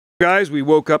Guys, we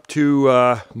woke up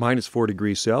to minus 4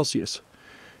 degrees Celsius,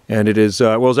 and it is,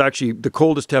 well, it's actually, the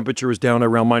coldest temperature is down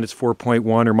around minus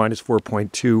 4.1 or minus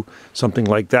 4.2, something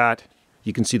like that.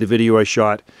 You can see the video I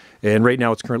shot, and right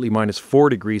now it's currently minus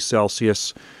 4 degrees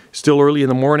Celsius. Still early in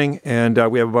the morning, and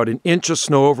we have about an inch of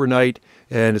snow overnight,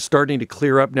 and it's starting to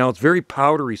clear up now. It's very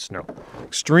powdery snow,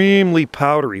 extremely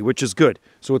powdery, which is good.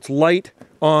 So it's light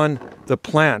on the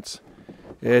plants.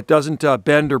 It doesn't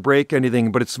bend or break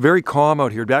anything, but it's very calm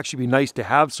out here. It'd actually be nice to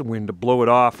have some wind to blow it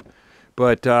off,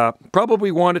 but probably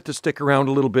want it to stick around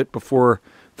a little bit before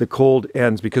the cold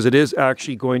ends, because it is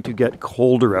actually going to get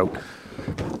colder out.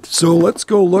 So let's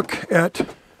go look at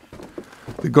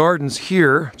the gardens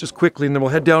here just quickly, and then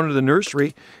we'll head down to the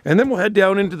nursery, and then we'll head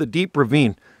down into the deep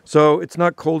ravine. So it's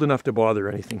not cold enough to bother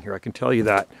anything here, I can tell you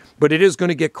that. But it is going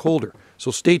to get colder,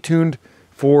 so stay tuned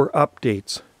for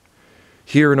updates.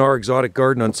 Here in our exotic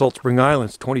garden on Salt Spring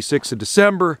Islands, 26th of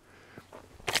December.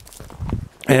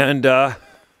 And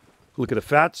look at the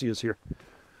Fatsias here.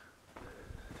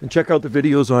 And check out the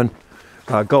videos on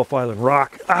Gulf Island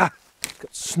Rock. Ah,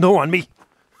 got snow on me.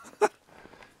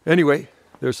 Anyway,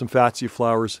 there's some Fatsia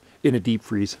flowers in a deep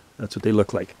freeze. That's what they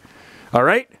look like. All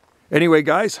right. Anyway,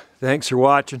 guys, thanks for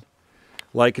watching.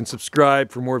 Like and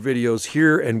subscribe for more videos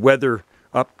here and weather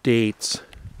updates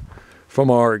from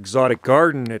our exotic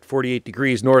garden at 48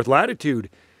 degrees north latitude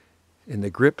in the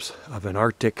grips of an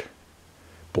Arctic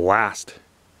blast.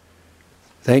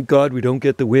 Thank God we don't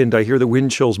get the wind. I hear the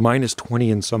wind chill's minus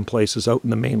 20 in some places out in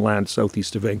the mainland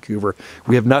southeast of Vancouver.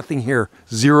 We have nothing here.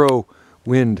 Zero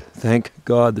wind. Thank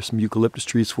God. There's some eucalyptus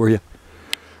trees for you.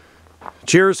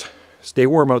 Cheers. Stay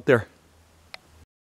warm out there.